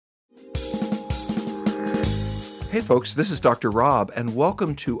Hey folks, this is Dr. Rob, and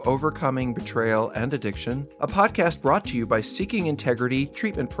welcome to Overcoming Betrayal and Addiction, a podcast brought to you by Seeking Integrity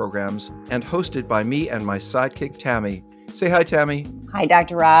Treatment Programs and hosted by me and my sidekick, Tammy. Say hi, Tammy. Hi,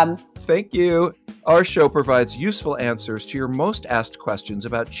 Dr. Rob. Thank you. Our show provides useful answers to your most asked questions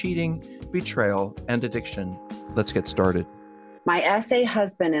about cheating, betrayal, and addiction. Let's get started. My SA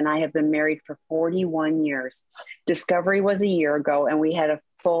husband and I have been married for 41 years. Discovery was a year ago, and we had a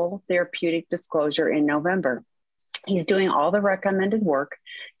full therapeutic disclosure in November. He's doing all the recommended work,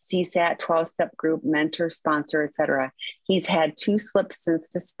 CSAT, 12-step group, mentor, sponsor, etc. He's had 2 slips since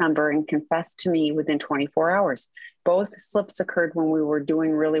December and confessed to me within 24 hours. Both slips occurred when we were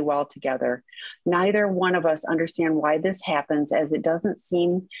doing really well together. Neither one of us understand why this happens, as it doesn't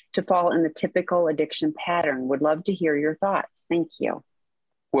seem to fall in the typical addiction pattern. Would love to hear your thoughts. Thank you.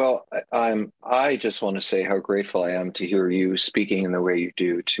 Well, I just want to say how grateful I am to hear you speaking in the way you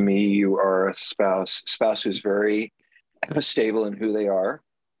do. To me, you are a spouse who's very stable in who they are,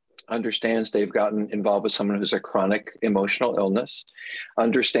 understands they've gotten involved with someone who's a chronic emotional illness,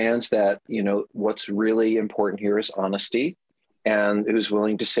 understands that, what's really important here is honesty, and who's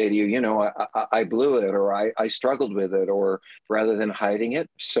willing to say to you, I blew it, or I struggled with it, or rather than hiding it.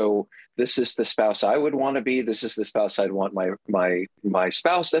 So this is the spouse I would want to be. This is the spouse I'd want my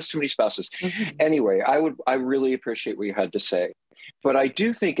spouse. That's too many spouses. Mm-hmm. Anyway, I really appreciate what you had to say. But I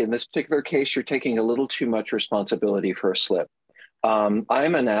do think in this particular case, you're taking a little too much responsibility for a slip. I'm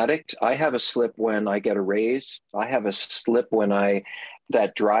an addict. I have a slip when I get a raise. I have a slip when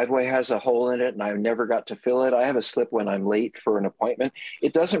that driveway has a hole in it and I never got to fill it. I have a slip when I'm late for an appointment.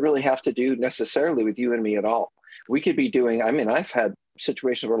 It doesn't really have to do necessarily with you and me at all. We could be doing, I've had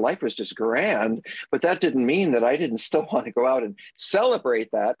situations where life was just grand, but that didn't mean that I didn't still want to go out and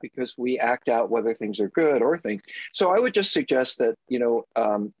celebrate that, because we act out whether things are good or things. So I would just suggest that,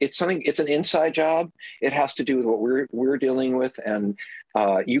 it's an inside job. It has to do with what we're dealing with. And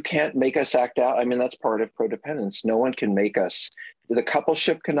you can't make us act out. That's part of codependence. No one can make us. The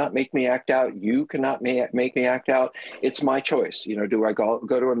coupleship cannot make me act out. You cannot make me act out. It's my choice. Do I go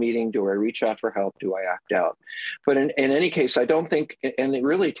to a meeting? Do I reach out for help? Do I act out? But in any case, I don't think, and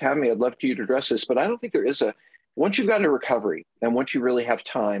really, Tammy, I'd love for you to address this, but I don't think there is once you've gotten to recovery and once you really have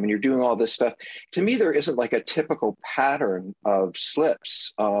time and you're doing all this stuff, to me, there isn't like a typical pattern of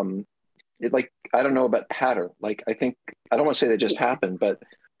slips. I don't know about pattern. I don't want to say they just happen, but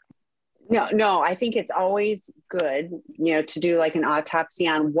No, I think it's always good, to do like an autopsy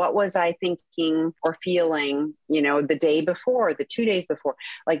on what was I thinking or feeling, the day before, the 2 days before.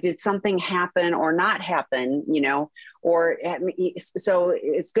 Did something happen or not happen, so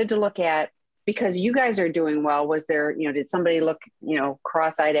it's good to look at, because you guys are doing well. Was there, did somebody look,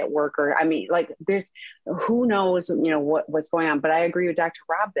 cross-eyed at work, or, there's, who knows, what's going on. But I agree with Dr.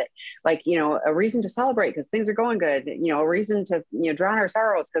 Rob that, a reason to celebrate because things are going good, a reason to, drown our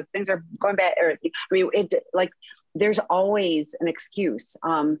sorrows because things are going bad. There's always an excuse.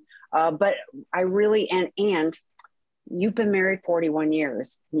 But I really, and you've been married 41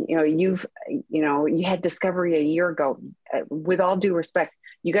 years, you had discovery a year ago. With all due respect,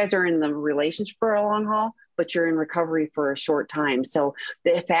 you guys are in the relationship for a long haul, but you're in recovery for a short time. So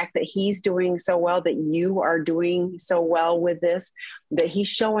the fact that he's doing so well, that you are doing so well with this, that he's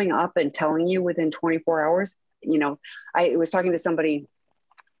showing up and telling you within 24 hours, I was talking to somebody,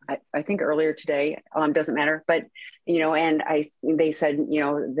 I think earlier today, doesn't matter, but, and they said,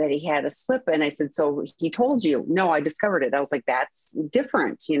 that he had a slip. And I said, so he told you? No, I discovered it. I was like, that's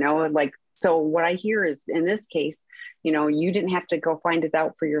different, so what I hear is, in this case, you didn't have to go find it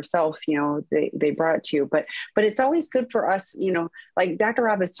out for yourself. They brought it to you, but it's always good for us, like Dr.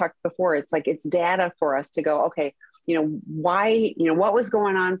 Rob has talked before, it's like, it's data for us to go, okay, why, what was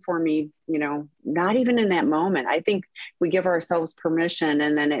going on for me, not even in that moment. I think we give ourselves permission,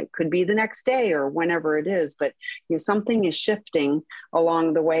 and then it could be the next day or whenever it is, but something is shifting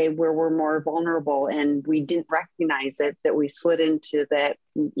along the way where we're more vulnerable, and we didn't recognize it, that we slid into that,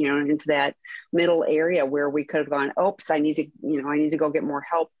 into that middle area where we could have gone, oops, I need to go get more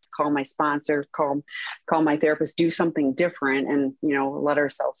help, call my sponsor, call my therapist, do something different, and, let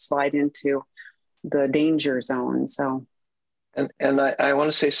ourselves slide into the danger zone. So, and I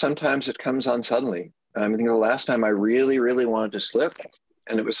want to say sometimes it comes on suddenly. I think the last time I really, really wanted to slip,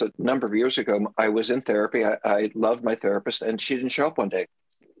 and it was a number of years ago, I was in therapy. I loved my therapist, and she didn't show up one day.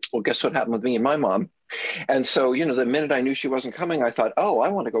 Well, guess what happened with me and my mom? And so, the minute I knew she wasn't coming, I thought, oh, I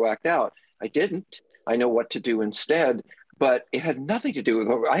want to go act out. I didn't. I know what to do instead. but it had nothing to do with,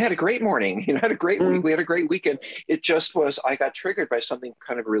 I had a great morning, you know, had a great week. We had a great weekend. It just was, I got triggered by something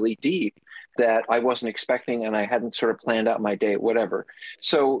kind of really deep that I wasn't expecting, and I hadn't sort of planned out my day, whatever.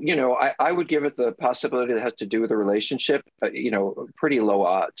 So, you know, I would give it the possibility that has to do with a relationship, you know, pretty low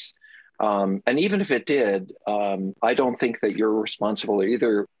odds. And even if it did, I don't think that you're responsible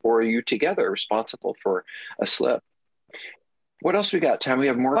either, or you together responsible for a slip. What else we got, Tam? We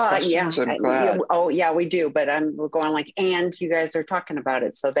have more questions. Yeah. I'm glad. Oh, yeah, we do. But we're going like, and you guys are talking about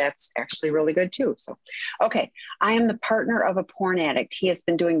it. So that's actually really good too. So, okay. I am the partner of a porn addict. He has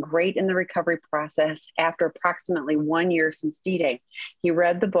been doing great in the recovery process after approximately 1 year since D-Day. He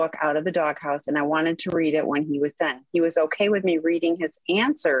read the book Out of the Doghouse, and I wanted to read it when he was done. He was okay with me reading his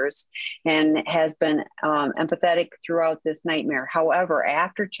answers and has been empathetic throughout this nightmare. However,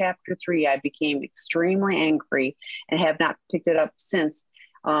 after chapter 3, I became extremely angry and have not picked it up since.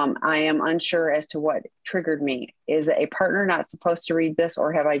 I am unsure as to what triggered me. Is a partner not supposed to read this,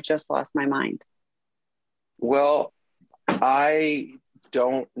 or have I just lost my mind? Well, I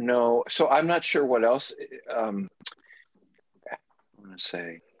don't know. So I'm not sure what else I want to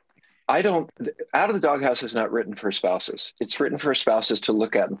say. Out of the Doghouse is not written for spouses. It's written for spouses to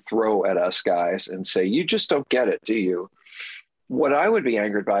look at and throw at us guys and say, you just don't get it, do you? What I would be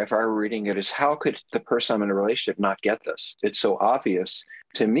angered by if I were reading it is, how could the person I'm in a relationship not get this? It's so obvious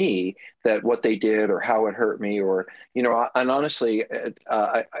to me that what they did or how it hurt me, or, you know, and honestly,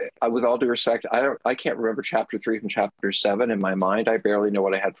 I with all due respect, I can't remember chapter 3 from chapter 7 in my mind. I barely know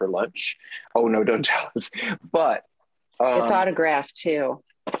what I had for lunch. Oh no, don't tell us. But it's autographed too.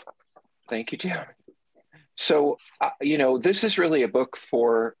 Thank you, Tim. So, you know, this is really a book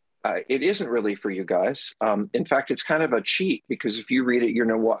for, it isn't really for you guys. In fact, it's kind of a cheat, because if you read it, you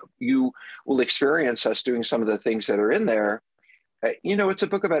know what, you will experience us doing some of the things that are in there. You know, it's a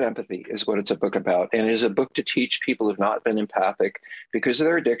book about empathy is what it's a book about. And it is a book to teach people who've not been empathic because of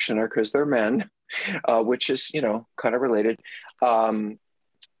their addiction or because they're men, which is, you know, kind of related.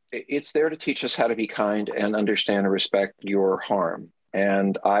 It's there to teach us how to be kind and understand and respect your harm.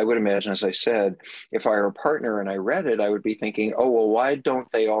 And I would imagine, as I said, if I were a partner and I read it, I would be thinking, oh, well, why don't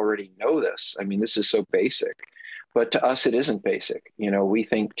they already know this? I mean, this is so basic. But to us, it isn't basic. You know, we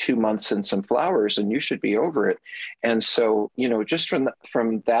think 2 months and some flowers and you should be over it. And so, you know, just from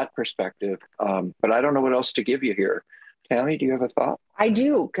that perspective, but I don't know what else to give you here. Tammy, do you have a thought? I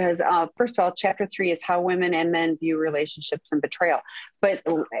do, because first of all, chapter 3 is how women and men view relationships and betrayal. But,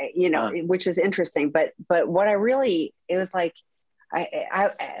 you know, which is interesting. But what I really, it was like,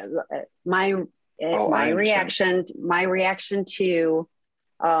 my reaction to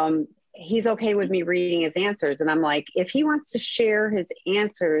he's okay with me reading his answers, and I'm like, if he wants to share his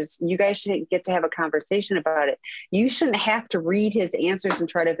answers, you guys should get to have a conversation about it. You shouldn't have to read his answers and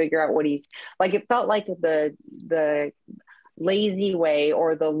try to figure out what he's like. It felt like the lazy way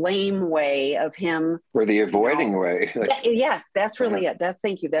or the lame way of him, or the avoiding way. Yes, that's really it.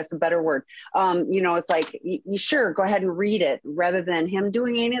 Thank you. That's a better word. You know, it's like, you sure, go ahead and read it, rather than him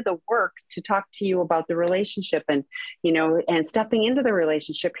doing any of the work to talk to you about the relationship and, you know, and stepping into the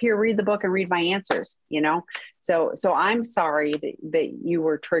relationship. Here, read the book and read my answers, you know? So I'm sorry that you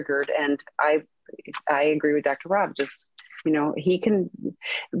were triggered. And I agree with Dr. Rob. Just, you know,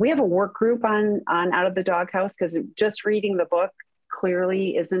 we have a work group on Out of the Doghouse, because just reading the book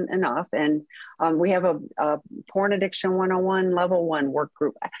clearly isn't enough. And we have a Porn Addiction 101 level 1 work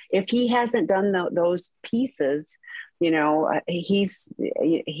group. If he hasn't done those pieces, you know, he's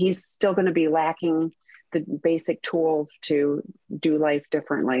still going to be lacking the basic tools to do life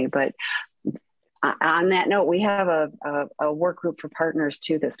differently. But on that note, we have a work group for partners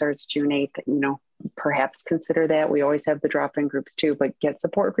too that starts June 8th. You know, perhaps consider that. We always have the drop-in groups too, but get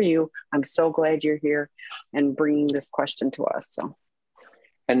support for you. I'm so glad you're here and bringing this question to us. So,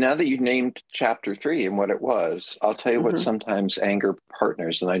 and now that you named chapter 3 and what it was, I'll tell you what sometimes anger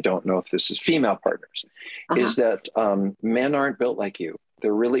partners, and I don't know if this is female partners, is that men aren't built like you.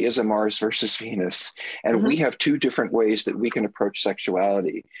 There really is a Mars versus Venus. And we have 2 different ways that we can approach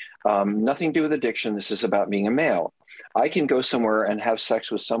sexuality. Nothing to do with addiction. This is about being a male. I can go somewhere and have sex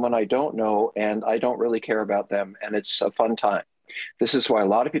with someone I don't know, and I don't really care about them, and it's a fun time. This is why a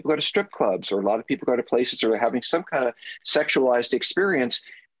lot of people go to strip clubs, or a lot of people go to places where they're having some kind of sexualized experience.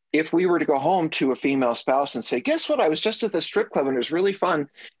 If we were to go home to a female spouse and say, guess what, I was just at the strip club and it was really fun,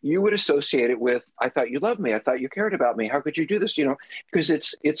 you would associate it with, I thought you loved me. I thought you cared about me. How could you do this? You know, because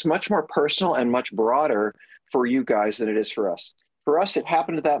it's much more personal and much broader for you guys than it is for us. For us, it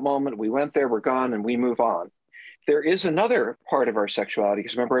happened at that moment. We went there, we're gone, and we move on. there is another part of our sexuality,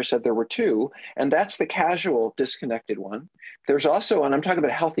 because remember I said there were two, and that's the casual, disconnected one. There's also, and I'm talking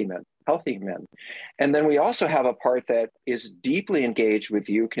about healthy men. And then we also have a part that is deeply engaged with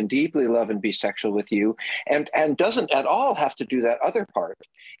you, can deeply love and be sexual with you, and doesn't at all have to do that other part.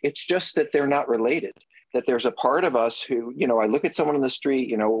 It's just that they're not related. That there's a part of us who, I look at someone in the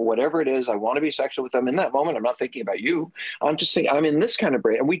street, whatever it is, I want to be sexual with them. In that moment, I'm not thinking about you. I'm just saying I'm in this kind of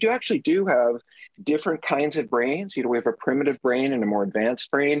brain. And we do have different kinds of brains. We have a primitive brain and a more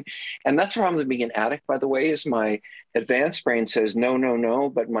advanced brain. And that's the problem with being an addict, by the way, is my advanced brain says no, no, no,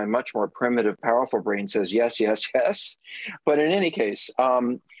 but my much more primitive, powerful brain says yes, yes, yes. But in any case,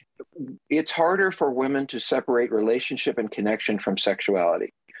 it's harder for women to separate relationship and connection from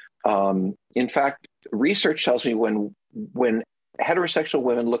sexuality. In fact, research tells me when heterosexual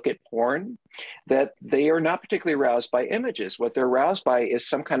women look at porn, that they are not particularly aroused by images. What they're aroused by is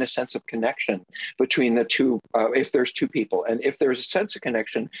some kind of sense of connection between the two, if there's two people. And if there's a sense of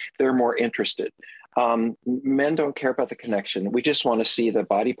connection, they're more interested. Men don't care about the connection. We just want to see the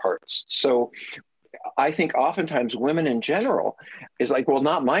body parts. So I think oftentimes women in general is like, well,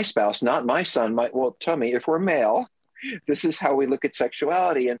 not my spouse, not my son. Well, tell me, if we're male, this is how we look at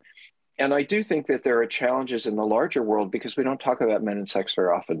sexuality. And I do think that there are challenges in the larger world because we don't talk about men and sex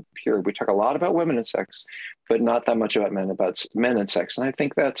very often. Here, we talk a lot about women and sex, but not that much about men and sex. And I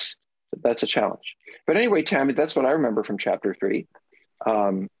think that's a challenge. But anyway, Tammy, that's what I remember from chapter 3.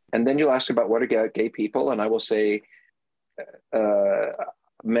 And then you'll ask about what are gay people, and I will say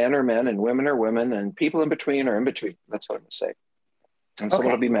men are men and women are women and people in between are in between. That's what I'm going to say. And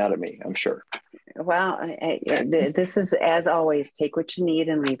someone will be mad at me, I'm sure. Well, this is, as always, take what you need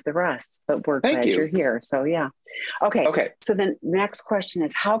and leave the rest. But we're glad you're here. So, yeah. Okay. So the next question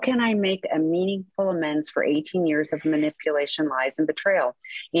is, how can I make a meaningful amends for 18 years of manipulation, lies, and betrayal?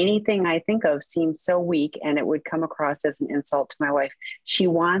 Anything I think of seems so weak, and it would come across as an insult to my wife. She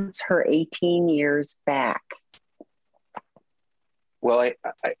wants her 18 years back. Well,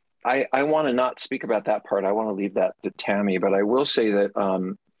 I want to not speak about that part. I want to leave that to Tammy, but I will say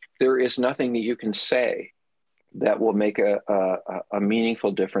that there is nothing that you can say that will make a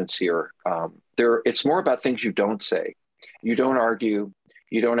meaningful difference here. It's more about things you don't say. You don't argue.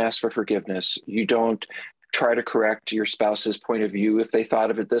 You don't ask for forgiveness. You don't try to correct your spouse's point of view. If they thought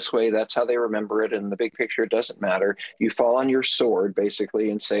of it this way, that's how they remember it. And the big picture, it doesn't matter. You fall on your sword,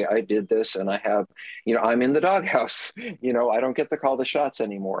 basically, and say, I did this and I have, I'm in the doghouse. I don't get to call the shots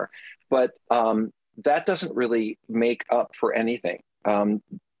anymore. But that doesn't really make up for anything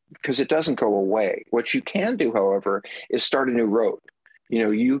because it doesn't go away. What you can do, however, is start a new road.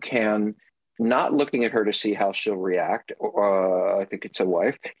 You can not looking at her to see how she'll react. I think it's a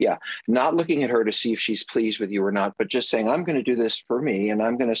wife. Yeah. Not looking at her to see if she's pleased with you or not, but just saying, I'm going to do this for me. And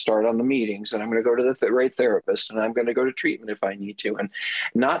I'm going to start on the meetings and I'm going to go to the right therapist and I'm going to go to treatment if I need to. And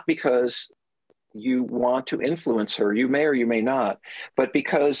not because you want to influence her, you may or you may not, but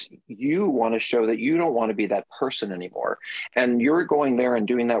because you want to show that you don't want to be that person anymore. And you're going there and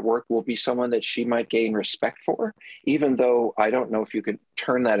doing that work will be someone that she might gain respect for, even though I don't know if you can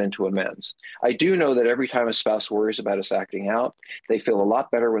turn that into amends. I do know that every time a spouse worries about us acting out, they feel a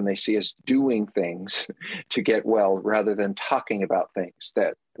lot better when they see us doing things to get well rather than talking about things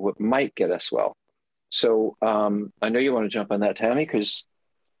that might get us well. So I know you want to jump on that, Tammy, because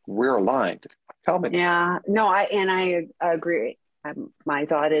we're aligned. Tell me. Yeah, no, I agree. My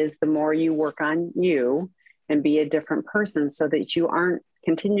thought is the more you work on you and be a different person so that you aren't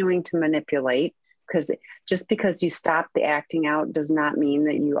continuing to manipulate, because just because you stop the acting out does not mean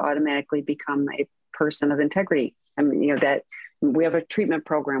that you automatically become a person of integrity. I mean, that we have a treatment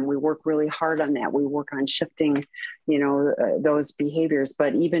program. We work really hard on that. We work on shifting, those behaviors.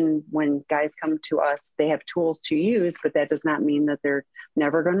 But even when guys come to us, they have tools to use, but that does not mean that they're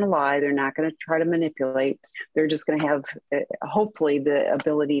never going to lie. They're not going to try to manipulate. They're just going to have, hopefully, the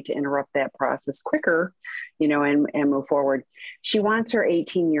ability to interrupt that process quicker, and move forward. She wants her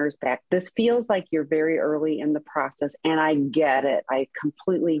 18 years back. This feels like you're very early in the process, and I get it. I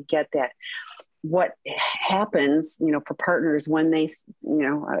completely get that. What happens, for partners when they,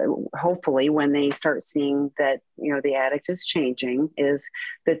 hopefully when they start seeing that, the addict is changing, is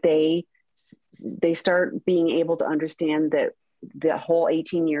that they start being able to understand that the whole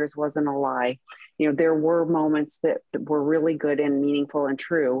 18 years wasn't a lie. There were moments that were really good and meaningful and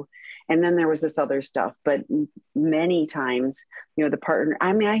true. And then there was this other stuff, but many times, the partner,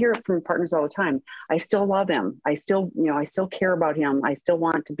 I hear it from partners all the time. I still love him. I still care about him. I still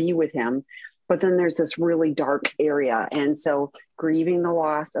want to be with him. But then there's this really dark area. And so grieving the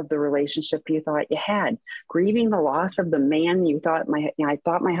loss of the relationship you thought you had, grieving the loss of the man you thought I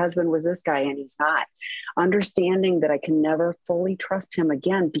thought my husband was this guy and he's not, understanding that I can never fully trust him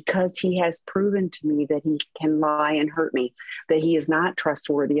again because he has proven to me that he can lie and hurt me, that he is not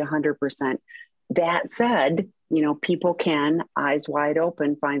trustworthy 100%. That said, people can, eyes wide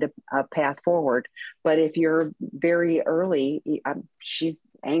open, find a path forward. But if you're very early, she's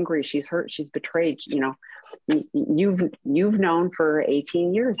angry, she's hurt, she's betrayed, you've known for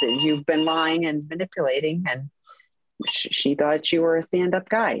 18 years that you've been lying and manipulating, and she thought you were a stand-up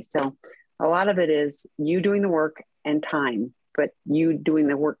guy. So a lot of it is you doing the work and time, but you doing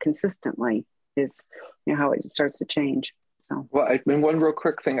the work consistently is how it starts to change. So, well, one real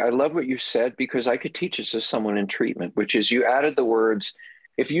quick thing. I love what you said, because I could teach this to someone in treatment, which is you added the words,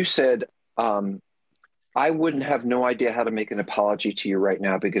 if you said, I wouldn't have no idea how to make an apology to you right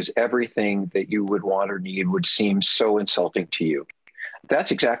now because everything that you would want or need would seem so insulting to you.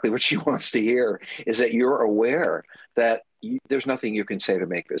 That's exactly what she wants to hear, is that you're aware that there's nothing you can say to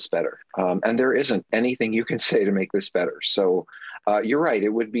make this better. And there isn't anything you can say to make this better. So you're right.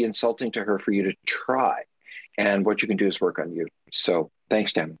 It would be insulting to her for you to try. And what you can do is work on you. So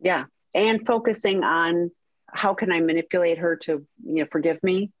thanks, Tammy. Yeah. And focusing on how can I manipulate her to, forgive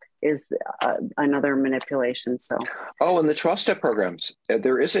me is another manipulation. So. Oh, and the 12-step programs.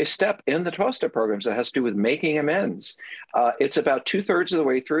 There is a step in the 12-step programs that has to do with making amends. It's about 2/3 of the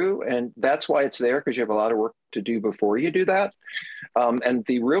way through. And that's why it's there, because you have a lot of work to do before you do that. And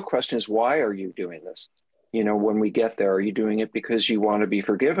the real question is, why are you doing this? When we get there, are you doing it because you want to be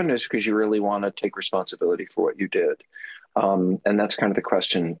forgiven, or is it because you really want to take responsibility for what you did? And that's kind of the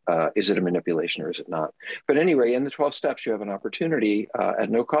question. Is it a manipulation or is it not? But anyway, in the 12 steps, you have an opportunity at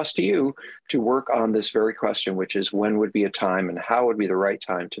no cost to you to work on this very question, which is when would be a time and how would be the right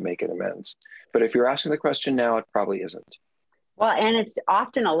time to make an amends? But if you're asking the question now, it probably isn't. Well, and it's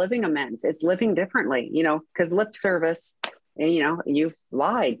often a living amends. It's living differently, because lip service, you've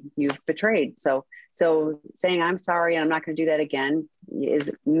lied, you've betrayed. So saying I'm sorry and I'm not going to do that again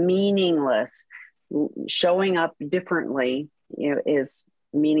is meaningless. Showing up differently, is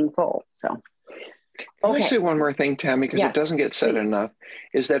meaningful. So, Can I say one more thing, Tammy, because Yes, it doesn't get said please. enough,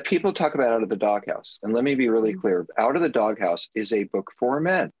 is that people talk about Out of the Doghouse. And let me be really clear. Out of the Doghouse is a book for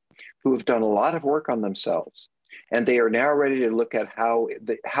men who have done a lot of work on themselves. And they are now ready to look at how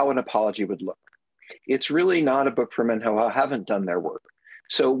an apology would look. It's really not a book for men who haven't done their work.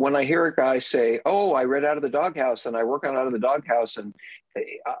 So when I hear a guy say, oh, I read Out of the Doghouse and I work on Out of the Doghouse, and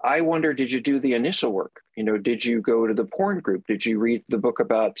I wonder, did you do the initial work? Did you go to the porn group? Did you read the book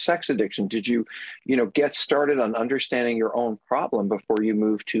about sex addiction? Did you, get started on understanding your own problem before you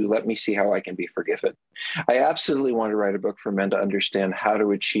move to, let me see how I can be forgiven? I absolutely want to write a book for men to understand how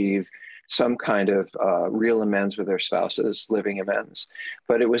to achieve some kind of real amends with their spouses, living amends.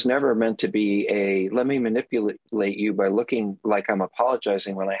 But it was never meant to be let me manipulate you by looking like I'm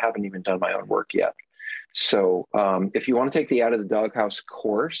apologizing when I haven't even done my own work yet. So if you want to take the Out of the Doghouse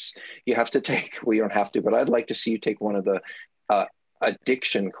course, you have to well, you don't have to, but I'd like to see you take one of the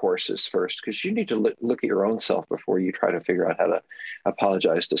addiction courses first, because you need to look at your own self before you try to figure out how to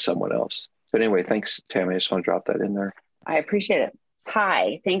apologize to someone else. But anyway, thanks, Tammy. I just want to drop that in there. I appreciate it.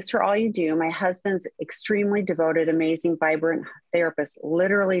 Hi, thanks for all you do. My husband's extremely devoted, amazing, vibrant therapist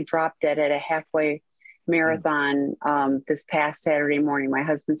literally dropped dead at a halfway marathon this past Saturday morning. My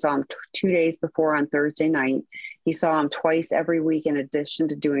husband saw him 2 days before on Thursday night. He saw him twice every week in addition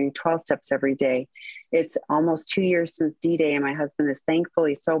to doing 12 steps every day. It's almost 2 years since D-Day, and my husband is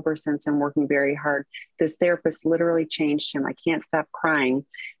thankfully sober since and working very hard. This therapist literally changed him. I can't stop crying.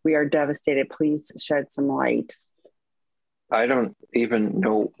 We are devastated. Please shed some light. I don't even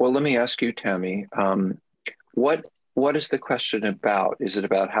know. Well, let me ask you, Tammy, what is the question about? Is it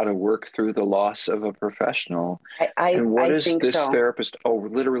about how to work through the loss of a professional? And what is this therapist? Oh,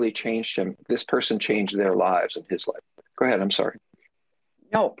 literally changed him. This person changed their lives and his life. Go ahead. I'm sorry.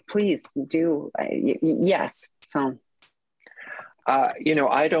 No, please do. Yes. So,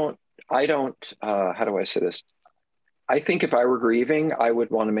 I don't, how do I say this? I think if I were grieving, I would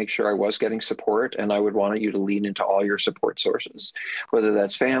want to make sure I was getting support, and I would want you to lean into all your support sources, whether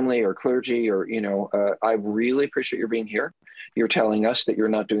that's family or clergy or, I really appreciate your being here. You're telling us that you're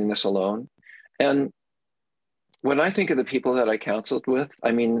not doing this alone. And when I think of the people that I counseled with,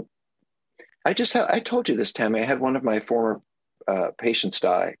 I mean, I told you this, Tammy, I had one of my former patients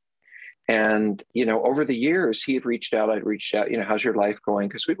die. And, over the years, I'd reached out, how's your life going?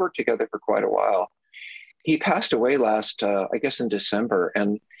 Because we worked together for quite a while. He passed away last, I guess in December.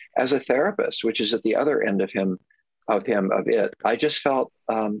 And as a therapist, which is at the other end of it, I just felt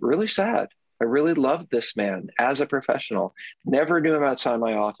really sad. I really loved this man as a professional. Never knew him outside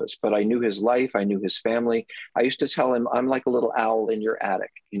my office, but I knew his life. I knew his family. I used to tell him, I'm like a little owl in your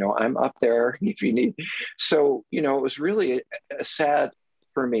attic. I'm up there if you need. So, it was really a sad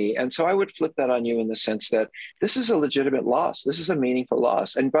for me. And so I would flip that on you in the sense that this is a legitimate loss. This is a meaningful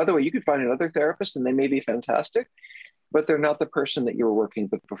loss. And by the way, you could find another therapist and they may be fantastic, but they're not the person that you were working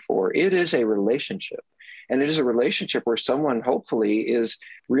with before. It is a relationship. And it is a relationship where someone hopefully is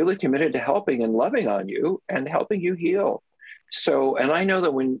really committed to helping and loving on you and helping you heal. So, and I know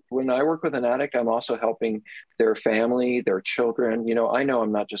that when I work with an addict, I'm also helping their family, their children. I know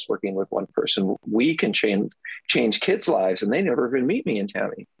I'm not just working with one person. We can change kids' lives, and they never even meet me and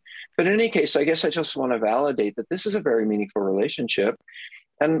Tammy. But in any case, I guess I just want to validate that this is a very meaningful relationship.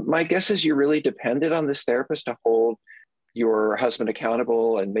 And my guess is you really depended on this therapist to hold your husband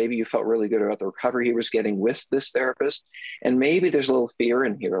accountable, and maybe you felt really good about the recovery he was getting with this therapist. And maybe there's a little fear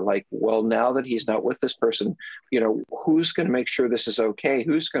in here, like, well, now that he's not with this person, who's going to make sure this is okay?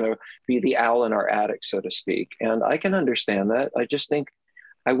 Who's going to be the owl in our attic, so to speak? And I can understand that. I just think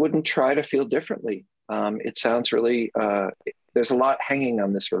I wouldn't try to feel differently. It sounds really, there's a lot hanging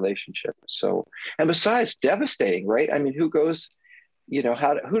on this relationship. So, and besides, devastating, right? I mean, who goes,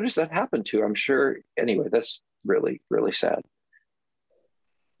 who does that happen to? I'm sure, anyway, that's really, really sad.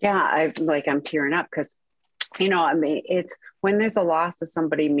 Yeah, I'm tearing up because, it's when there's a loss of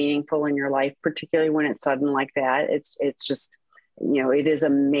somebody meaningful in your life, particularly when it's sudden like that, it's just, it is a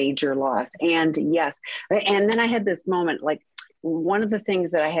major loss. And yes, and then I had this moment, like, one of the things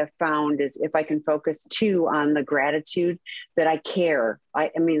that I have found is if I can focus too on the gratitude that I care,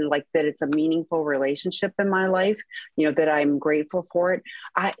 I mean, like that it's a meaningful relationship in my life, that I'm grateful for it.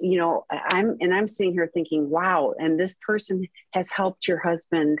 I'm sitting here thinking, wow. And this person has helped your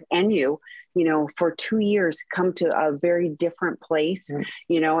husband and you, for 2 years come to a very different place,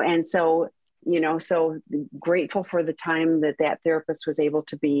 and so, so grateful for the time that therapist was able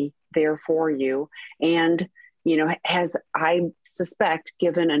to be there for you. And has, I suspect,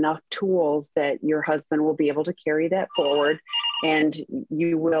 given enough tools that your husband will be able to carry that forward, and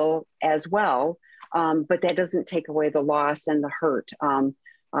you will as well. But that doesn't take away the loss and the hurt.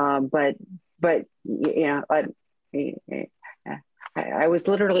 But I was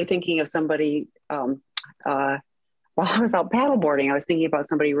literally thinking of somebody while I was out paddleboarding. I was thinking about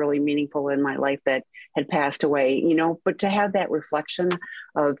somebody really meaningful in my life that had passed away. But to have that reflection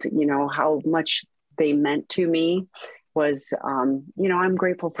of how much they meant to me was, I'm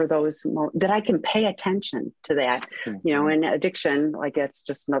grateful for those that I can pay attention to that, and addiction, like that's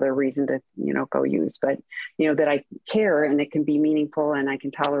just another reason to, go use, but, that I care and it can be meaningful and I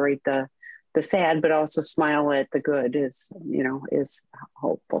can tolerate the sad, but also smile at the good is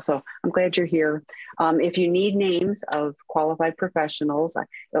hopeful. So I'm glad you're here. If you need names of qualified professionals,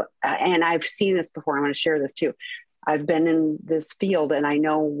 and I've seen this before, I'm going to share this too. I've been in this field and I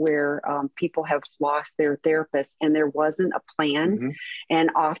know where people have lost their therapists and there wasn't a plan. Mm-hmm. And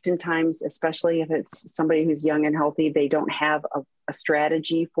oftentimes, especially if it's somebody who's young and healthy, they don't have a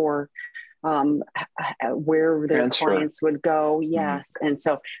strategy for where their clients would go. Yes. Mm-hmm. And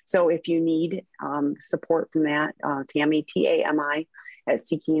so if you need support from that, Tammy, TAMI at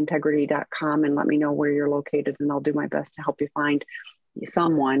seekingintegrity.com, and let me know where you're located and I'll do my best to help you find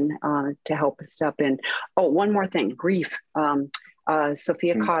someone to help step in. Oh, one more thing, grief.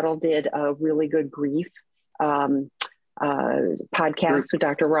 Sophia Cottle did a really good grief podcast with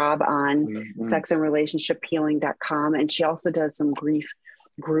Dr. Rob on sexandrelationshiphealing.com. And she also does some grief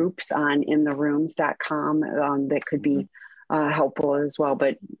groups on intherooms.com that could be helpful as well.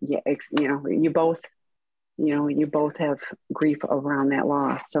 But yeah, you both have grief around that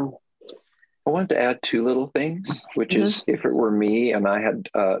loss. So I wanted to add two little things, which is if it were me and I had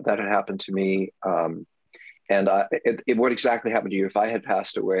that had happened to me, and what exactly happened to you if I had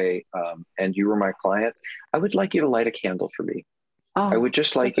passed away and you were my client, I would like you to light a candle for me. I would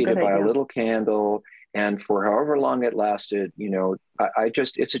just like you to buy a little candle, and for however long it lasted,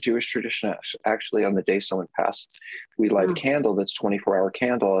 it's a Jewish tradition. Actually, on the day someone passed, we light a candle that's 24-hour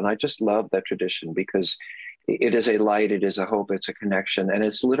candle, and I just love that tradition because it is a light, it is a hope, it's a connection, and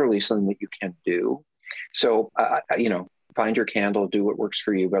it's literally something that you can do. So, find your candle, do what works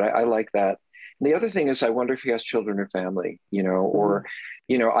for you. But I like that. And the other thing is, I wonder if he has children or family, or,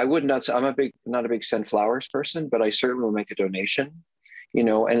 I would not, I'm not a big send flowers person, but I certainly will make a donation, and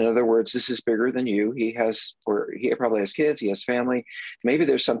in other words, this is bigger than you. He probably has kids, he has family. Maybe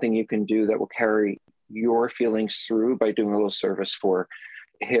there's something you can do that will carry your feelings through by doing a little service for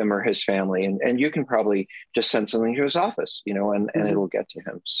him or his family, and you can probably just send something to his office, and it'll get to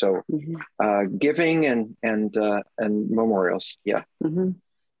him. So giving and memorials. Yeah.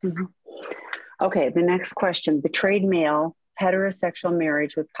 Okay, the next question. Betrayed male, heterosexual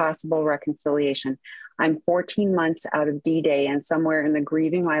marriage with possible reconciliation. I'm 14 months out of D-Day and somewhere in the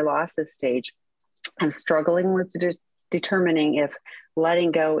grieving my losses stage. I'm struggling with determining if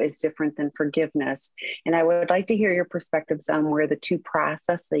letting go is different than forgiveness. And I would like to hear your perspectives on where the two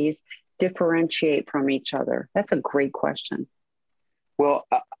processes differentiate from each other. That's a great question. Well,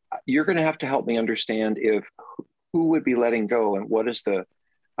 you're going to have to help me understand who would be letting go and what is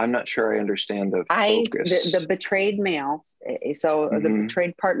I'm not sure I understand the focus. The betrayed male. So the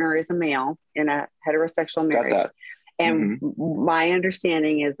betrayed partner is a male in a heterosexual marriage. Got that. And my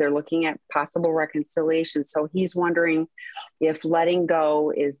understanding is they're looking at possible reconciliation. So he's wondering if letting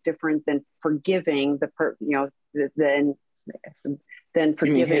go is different than forgiving than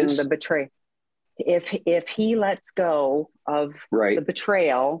forgiving the betray. If he lets go of the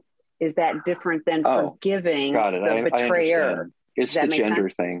betrayal, is that different than forgiving the betrayer? It's the gender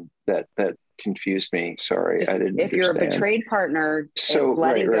thing that confused me. Sorry, I didn't. If you're a betrayed partner,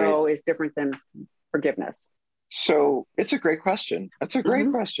 letting go is different than forgiveness. So it's a great question. That's a great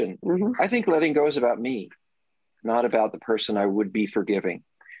question. I think letting go is about me, not about the person I would be forgiving.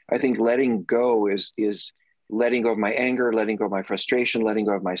 I think letting go is letting go of my anger, letting go of my frustration, letting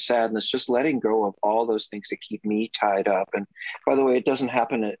go of my sadness, just letting go of all those things that keep me tied up. And by the way, it doesn't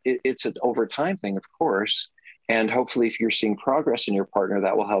happen. It's an over time thing, of course. And hopefully if you're seeing progress in your partner,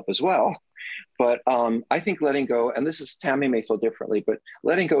 that will help as well. But I think letting go, and Tammy may feel differently, but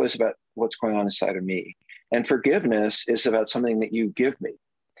letting go is about what's going on inside of me. And forgiveness is about something that you give me.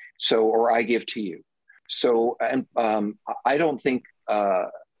 Or I give to you. So, and I don't think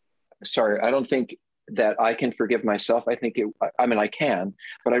that I can forgive myself. I can,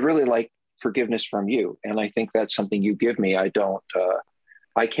 but I really like forgiveness from you. And I think that's something you give me. I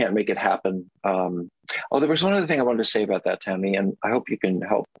can't make it happen. There was one other thing I wanted to say about that, Tammy, and I hope you can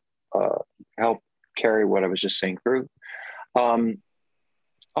help carry what I was just saying through.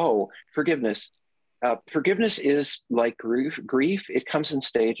 Forgiveness. Forgiveness is like grief. It comes in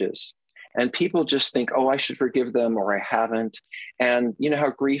stages. And people just think, I should forgive them, or I haven't. And you know how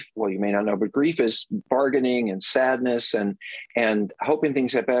grief, you may not know, but grief is bargaining and sadness and hoping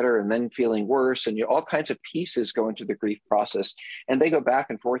things get better and then feeling worse. And all kinds of pieces go into the grief process. And they go back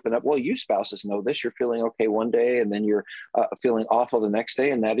and forth and up. Well, you spouses know this. You're feeling okay one day and then you're feeling awful the next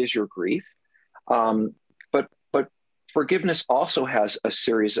day. And that is your grief. But forgiveness also has a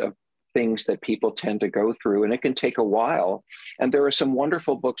series of things that people tend to go through, and it can take a while. And there are some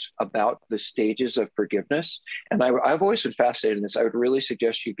wonderful books about the stages of forgiveness. And I've always been fascinated in this. I would really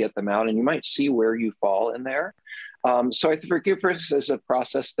suggest you get them out, and you might see where you fall in there. So I think forgiveness is a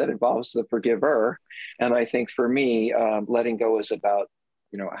process that involves the forgiver. And I think for me, letting go is about,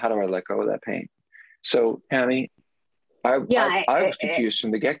 how do I let go of that pain? So Tammy, I was confused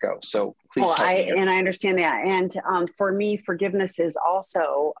from the get-go. So please. I understand that. And for me, forgiveness is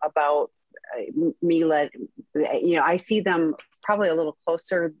also about I see them probably a little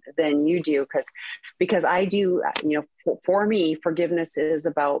closer than you do, because I do, for me, forgiveness is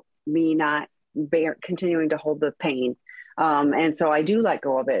about me not continuing to hold the pain. And so I do let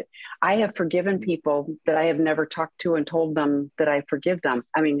go of it. I have forgiven people that I have never talked to and told them that I forgive them.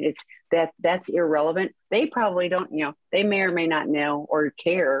 I mean, that's irrelevant. They probably don't, they may or may not know or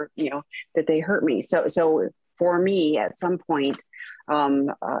care, that they hurt me. So for me, at some point,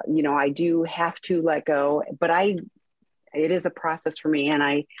 I do have to let go, but it is a process for me. And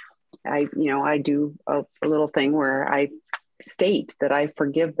I do a little thing where I state that I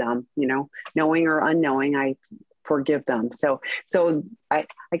forgive them, knowing or unknowing, I forgive them. So I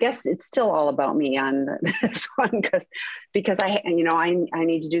guess it's still all about me on this one, because I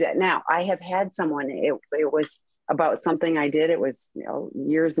need to do that. Now I have had someone, it was about something I did. It was,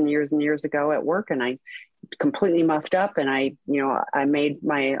 years and years and years ago at work, and I completely muffed up, and I made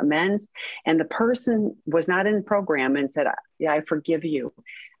my amends, and the person was not in the program and said, yeah, I forgive you.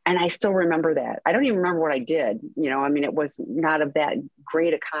 And I still remember that. I don't even remember what I did. It was not of that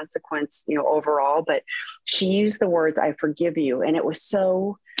great a consequence, overall, but she used the words, I forgive you. And it was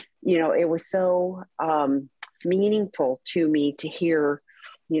so, meaningful to me to hear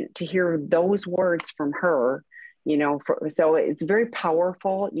those words from her, so it's very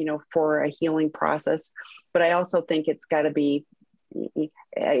powerful, for a healing process, but I also think it's got to be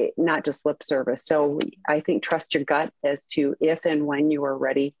not just lip service. So I think trust your gut as to if and when you are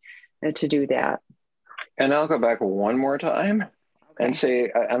ready to do that. And I'll go back one more time and say,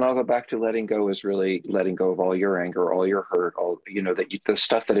 and I'll go back to letting go is really letting go of all your anger, all your hurt, the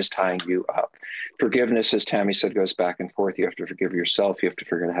stuff that is tying you up. Forgiveness, as Tammy said, goes back and forth. You have to forgive yourself. You have to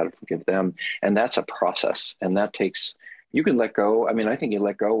figure out how to forgive them. And that's a process. And that takes, you can let go. I mean, I think you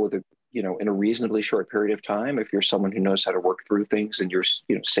let go with in a reasonably short period of time, if you're someone who knows how to work through things and you're,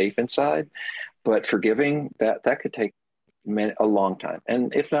 safe inside. But forgiving, that could take a long time,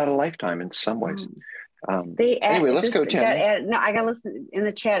 and if not a lifetime in some ways. Anyway, let's go, Tammy. No, I got to listen. In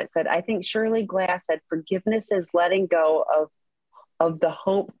the chat, it said, I think Shirley Glass said, forgiveness is letting go of the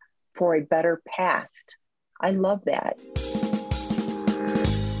hope for a better past. I love that.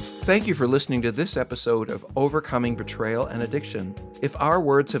 Thank you for listening to this episode of Overcoming Betrayal and Addiction. If our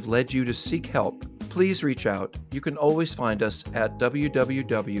words have led you to seek help, please reach out. You can always find us at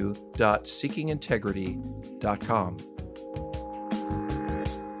www.seekingintegrity.com.